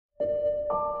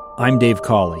I'm Dave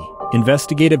Cawley,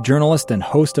 investigative journalist and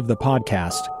host of the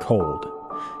podcast Cold.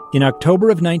 In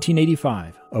October of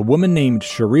 1985, a woman named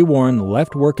Sheree Warren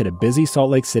left work at a busy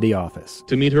Salt Lake City office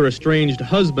to meet her estranged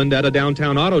husband at a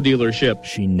downtown auto dealership.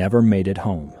 She never made it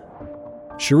home.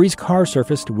 Sheree's car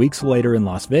surfaced weeks later in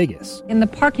Las Vegas. In the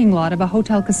parking lot of a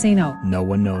hotel casino. No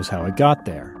one knows how it got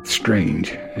there. Strange.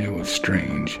 It was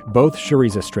strange. Both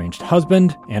Sheree's estranged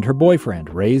husband and her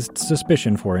boyfriend raised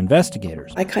suspicion for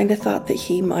investigators. I kind of thought that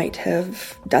he might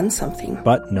have done something.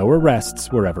 But no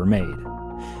arrests were ever made.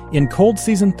 In Cold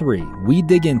Season 3, we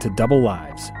dig into double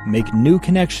lives, make new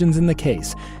connections in the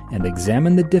case, and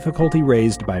examine the difficulty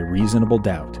raised by reasonable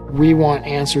doubt. We want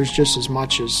answers just as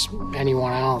much as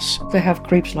anyone else. They have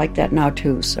creeps like that now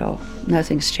too, so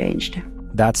nothing's changed.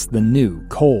 That's the new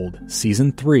Cold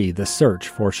Season 3, The Search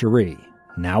for Sheree,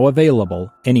 now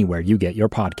available anywhere you get your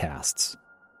podcasts.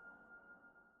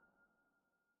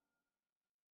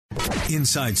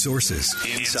 Inside Sources.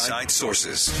 Inside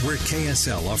Sources. Where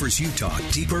KSL offers Utah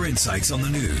deeper insights on the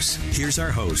news. Here's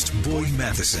our host, Boyd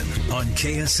Matheson, on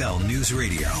KSL News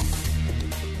Radio.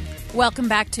 Welcome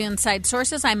back to Inside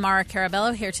Sources. I'm Mara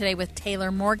Carabello here today with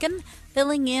Taylor Morgan,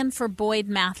 filling in for Boyd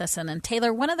Matheson. And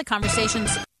Taylor, one of the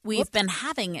conversations we've been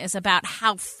having is about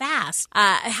how fast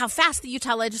the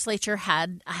Utah legislature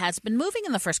has been moving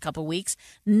in the first couple of weeks.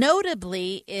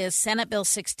 Notably is Senate Bill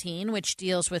 16, which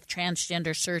deals with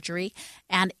transgender surgery,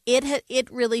 and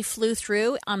it really flew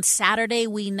through. On Saturday,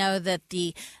 we know that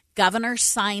the governor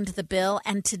signed the bill,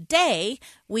 and today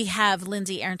we have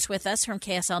Lindsay Ernst with us from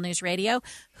KSL News Radio,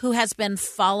 who has been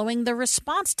following the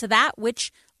response to that,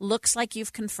 which looks like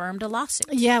you've confirmed a lawsuit.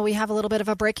 Yeah, we have a little bit of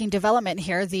a breaking development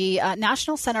here. The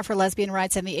National Center for Lesbian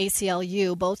Rights and the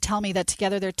ACLU both tell me that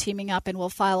together they're teaming up and will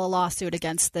file a lawsuit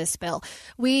against this bill.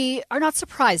 We are not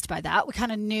surprised by that. We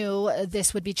kind of knew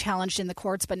this would be challenged in the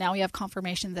courts, but now we have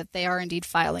confirmation that they are indeed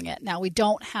filing it. Now, we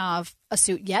don't have a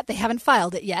suit yet. They haven't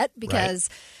filed it yet because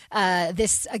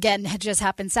this, again, had just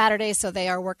happened Saturday, so they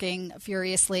are working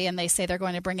furiously, and they say they're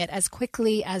going to bring it as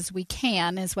quickly as we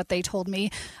can, is what they told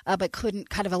me, but couldn't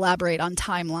kind of elaborate on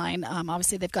timeline.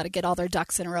 Obviously, they've got to get all their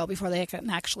ducks in a row before they can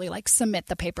actually submit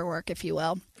the paperwork, if you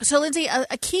will. So, Lindsay,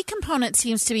 a key component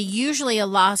seems to be usually a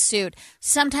lawsuit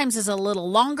sometimes is a little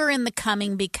longer in the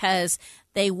coming because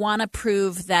they want to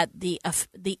prove that the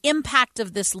impact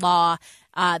of this law,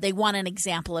 they want an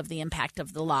example of the impact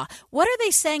of the law. What are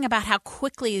they saying about how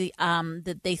quickly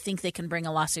that they think they can bring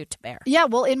a lawsuit to bear? Yeah,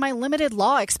 well, in my limited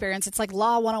law experience, it's like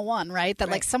Law 101, right?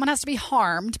 That someone has to be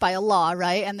harmed by a law,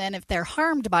 right? And then if they're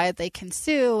harmed by it, they can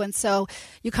sue. And so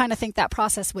you kind of think that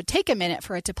process would take a minute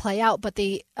for it to play out. But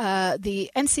the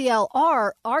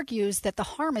NCLR argues that the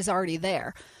harm is already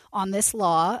there on this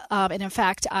law. And in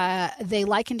fact, they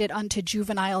likened it unto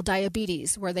juvenile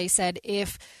diabetes, where they said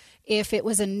if it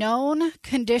was a known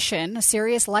condition, a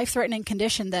serious life-threatening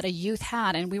condition that a youth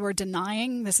had, and we were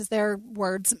denying, this is their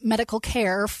words, medical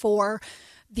care for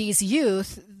these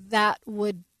youth, that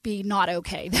would be not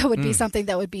okay. That would be something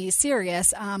that would be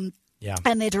serious. Yeah.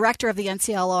 And the director of the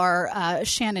NCLR,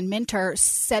 Shannon Minter,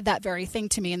 said that very thing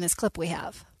to me in this clip we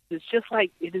have. It's just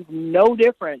like it is no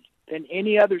different than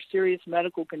any other serious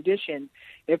medical condition.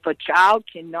 If a child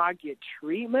cannot get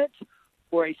treatment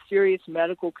for a serious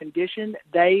medical condition,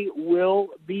 they will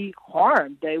be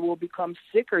harmed. They will become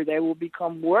sicker. They will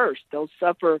become worse. They'll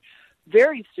suffer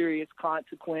very serious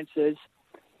consequences.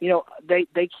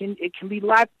 It can be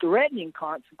life-threatening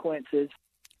consequences.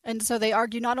 And so they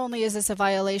argue not only is this a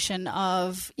violation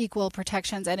of equal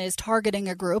protections and is targeting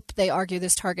a group, they argue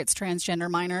this targets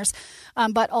transgender minors,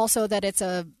 but also that it's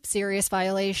a serious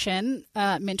violation,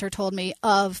 Minter told me,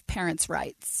 of parents'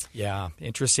 rights. Yeah,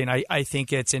 interesting. I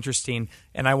think it's interesting,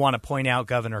 and I want to point out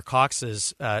Governor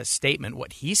Cox's statement,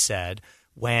 what he said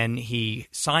when he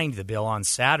signed the bill on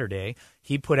Saturday.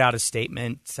 He put out a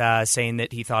statement saying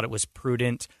that he thought it was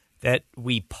prudent that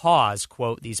we pause,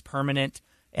 quote, these permanent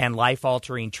and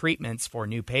life-altering treatments for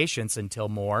new patients until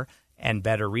more and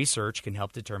better research can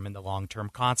help determine the long-term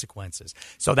consequences.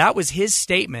 So that was his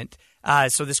statement.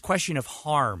 So this question of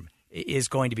harm is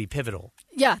going to be pivotal.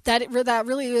 Yeah, that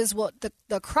really is what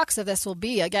the crux of this will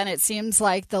be. Again, it seems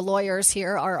like the lawyers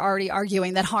here are already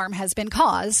arguing that harm has been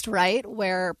caused, right?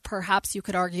 Where perhaps you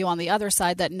could argue on the other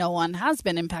side that no one has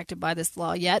been impacted by this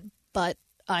law yet, but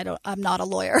I'm not a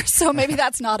lawyer, so maybe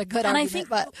that's not a good and argument. I think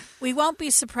but we won't be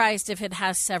surprised if it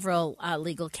has several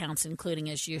legal counts, including,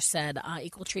 as you said,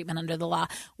 equal treatment under the law.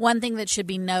 One thing that should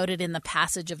be noted in the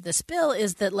passage of this bill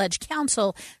is that Ledge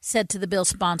Counsel said to the bill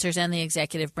sponsors and the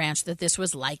executive branch that this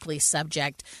was likely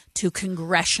subject to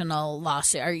congressional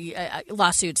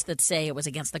lawsuits that say it was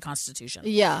against the Constitution.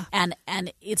 Yeah. And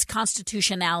its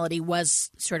constitutionality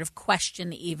was sort of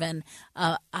questioned even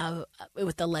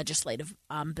with the legislative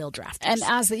bill drafters. And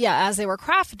as they were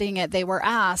crafting it, they were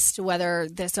asked whether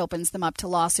this opens them up to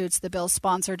lawsuits. The bill's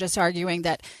sponsor just arguing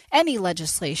that any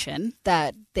legislation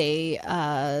that they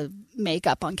make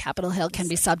up on Capitol Hill can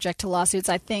be subject to lawsuits.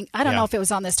 I don't know if it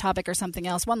was on this topic or something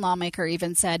else. One lawmaker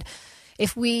even said,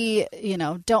 if we,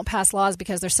 don't pass laws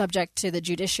because they're subject to the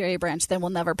judiciary branch, then we'll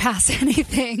never pass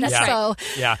anything. That's right. So,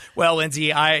 yeah. Well,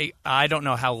 Lindsay, I don't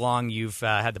know how long you've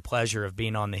had the pleasure of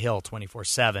being on the Hill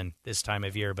 24/7 this time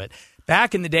of year, but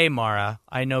back in the day, Mara,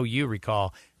 I know you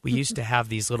recall, we used to have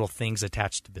these little things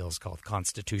attached to bills called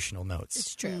constitutional notes.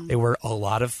 It's true. They were a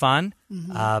lot of fun,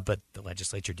 but the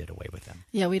legislature did away with them.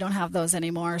 Yeah, we don't have those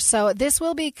anymore. So this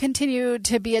will be continued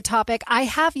to be a topic. I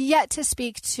have yet to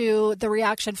speak to the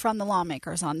reaction from the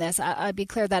lawmakers on this. I'd be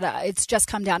clear that it's just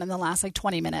come down in the last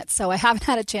 20 minutes, so I haven't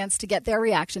had a chance to get their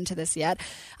reaction to this yet.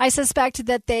 I suspect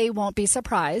that they won't be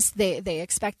surprised. They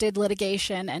expected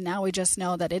litigation, and now we just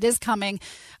know that it is coming.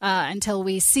 Until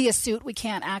we see a suit, we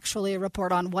can't actually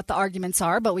report on what the arguments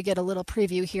are, but we get a little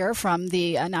preview here from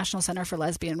the National Center for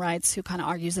Lesbian Rights, who kind of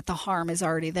argues that the harm is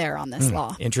already there on this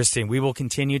law. Interesting. We will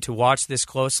continue to watch this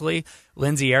closely.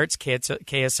 Lindsay Aerts,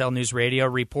 KSL News Radio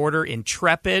reporter,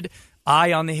 intrepid,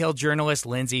 eye on the Hill journalist.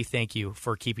 Lindsay, thank you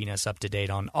for keeping us up to date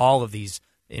on all of these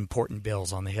important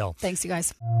bills on the Hill. Thanks, you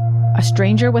guys. A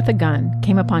stranger with a gun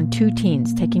came upon two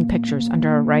teens taking pictures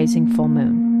under a rising full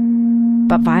moon.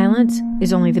 But violence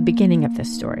is only the beginning of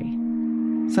this story.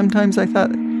 Sometimes I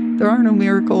thought, there are no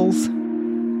miracles.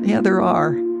 Yeah, there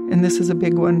are, and this is a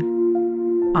big one.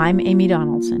 I'm Amy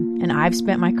Donaldson, and I've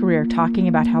spent my career talking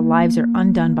about how lives are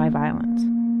undone by violence.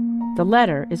 The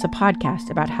Letter is a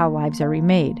podcast about how lives are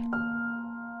remade.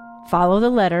 Follow The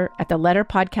Letter at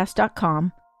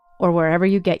theletterpodcast.com or wherever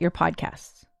you get your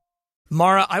podcasts.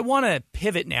 Mara, I want to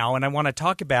pivot now, and I want to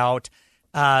talk about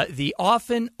the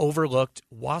often overlooked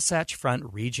Wasatch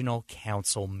Front Regional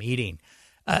Council meeting.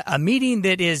 A meeting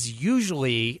that is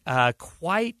usually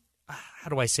quite, how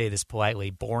do I say this politely,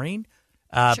 boring,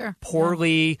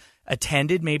 poorly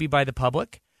attended maybe by the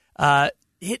public.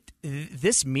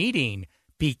 This meeting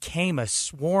became a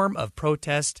swarm of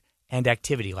protest and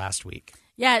activity last week.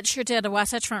 Yeah, it sure did. The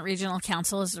Wasatch Front Regional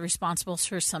Council is responsible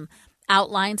for some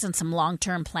outlines and some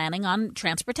long-term planning on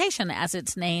transportation, as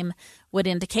its name would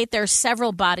indicate. There are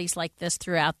several bodies like this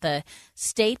throughout the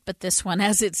state, but this one,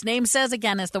 as its name says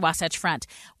again, is the Wasatch Front.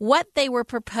 What they were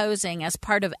proposing as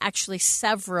part of actually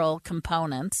several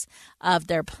components of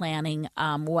their planning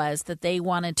was that they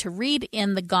wanted to read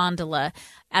in the gondola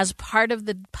as part of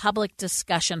the public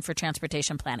discussion for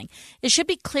transportation planning. It should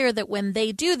be clear that when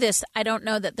they do this, I don't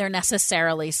know that they're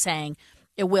necessarily saying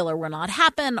it will or will not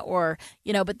happen, or,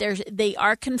 but they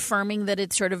are confirming that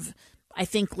it's sort of, I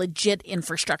think, legit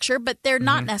infrastructure, but they're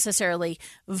not necessarily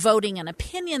voting an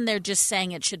opinion. They're just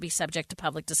saying it should be subject to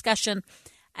public discussion.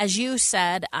 As you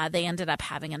said, they ended up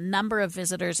having a number of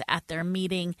visitors at their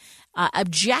meeting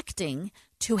objecting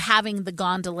to having the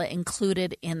gondola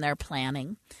included in their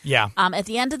planning. Yeah. At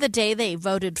the end of the day, they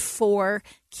voted for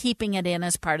keeping it in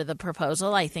as part of the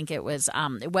proposal. I think it was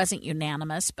it wasn't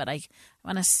unanimous, but I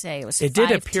want to say it was 5-2. It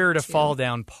did appear to fall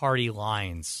down party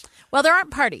lines. Well, there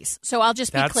aren't parties, so I'll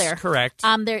just be clear. That's correct.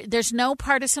 There's no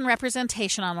partisan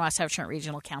representation on Wasatch Front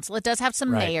Regional Council. It does have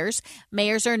some mayors.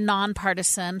 Mayors are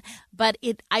nonpartisan, but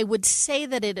I would say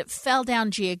that it fell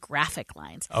down geographic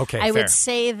lines. Okay, I would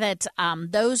say that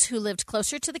those who lived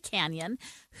closer to the canyon,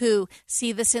 who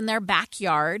see this in their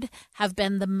backyard, have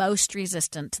been the most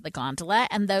resistant to the gondola,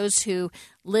 and those who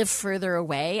live further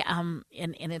away and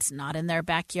it's not in their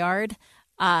backyard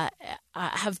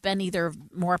have been either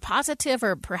more positive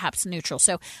or perhaps neutral.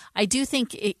 So I do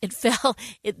think it fell.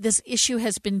 This issue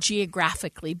has been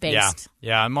geographically based.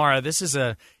 Yeah, Mara, this is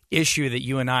a issue that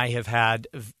you and I have had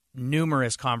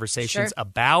numerous conversations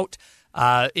about.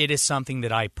 It is something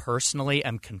that I personally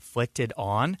am conflicted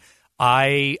on.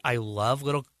 I love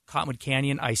Little Cottonwood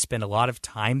Canyon. I spend a lot of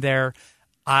time there.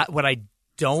 What I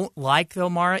don't like, though,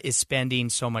 Mara, is spending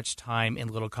so much time in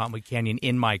Little Cottonwood Canyon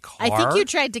in my car. I think you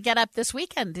tried to get up this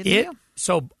weekend, didn't you?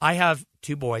 So I have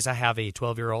two boys. I have a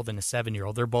 12-year-old and a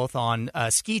 7-year-old. They're both on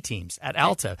ski teams at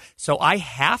Alta. So I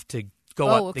have to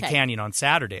go up the canyon on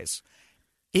Saturdays.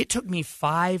 It took me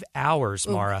 5 hours,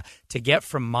 Mara, to get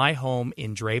from my home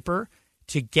in Draper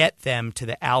to get them to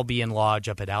the Albion Lodge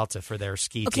up at Alta for their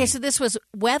ski team. Okay, so this was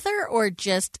weather or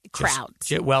just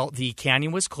crowds? Well, the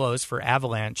canyon was closed for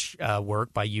avalanche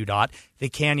work by UDOT. The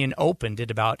canyon opened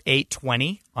at about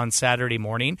 8:20 on Saturday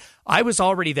morning. I was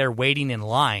already there waiting in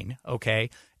line,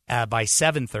 by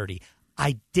 7:30.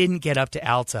 I didn't get up to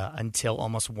Alta until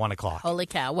almost 1 o'clock. Holy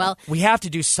cow. Well, we have to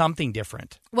do something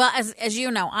different. Well, as you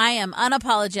know, I am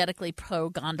unapologetically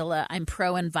pro-gondola. I'm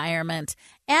pro-environment,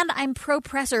 and I'm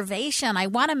pro-preservation. I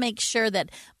want to make sure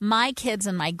that my kids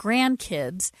and my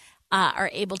grandkids are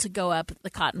able to go up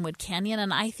the Cottonwood Canyon,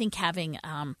 and I think having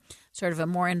sort of a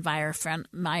more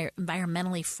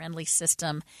environmentally friendly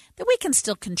system that we can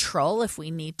still control if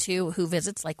we need to, who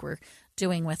visits, like we're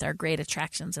doing with our great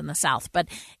attractions in the South. But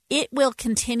it will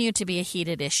continue to be a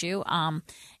heated issue.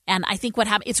 And I think what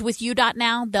happens, it's with UDOT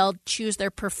now. They'll choose their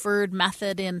preferred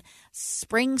method in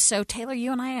spring. So, Taylor,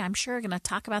 you and I'm sure, are going to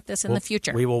talk about this in the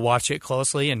future. We will watch it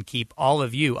closely and keep all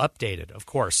of you updated, of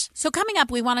course. So coming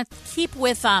up, we want to keep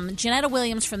with Janetta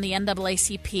Williams from the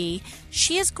NAACP.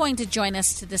 She is going to join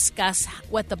us to discuss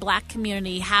how the Black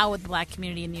community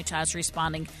in Utah is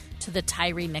responding to the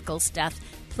Tyree Nichols death.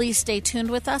 Please stay tuned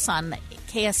with us on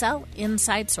KSL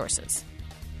Inside Sources.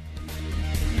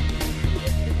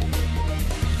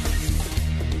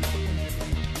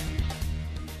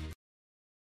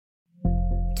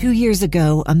 Two years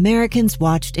ago, Americans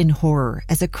watched in horror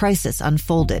as a crisis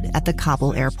unfolded at the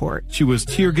Kabul airport. She was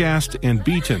tear-gassed and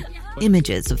beaten.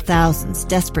 Images of thousands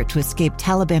desperate to escape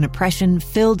Taliban oppression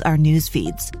filled our news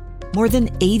feeds. More than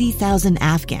 80,000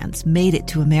 Afghans made it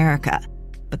to America.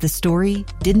 But the story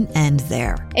didn't end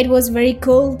there. It was very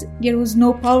cold. There was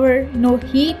no power, no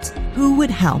heat. Who would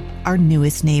help our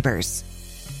newest neighbors?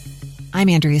 I'm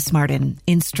Andrea Smartin.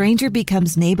 In Stranger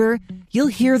Becomes Neighbor, you'll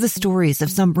hear the stories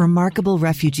of some remarkable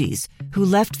refugees who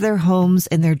left their homes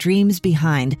and their dreams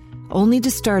behind, only to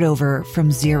start over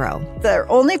from zero. Their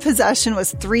only possession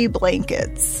was 3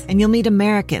 blankets. And you'll meet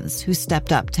Americans who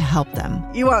stepped up to help them.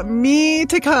 You want me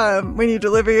to come when you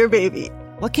deliver your baby.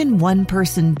 What can one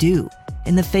person do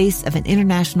in the face of an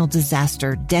international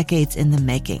disaster decades in the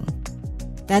making?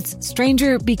 That's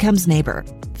Stranger Becomes Neighbor.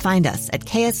 Find us at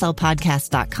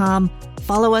kslpodcast.com.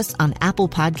 Follow us on Apple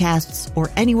Podcasts or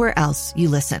anywhere else you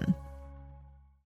listen.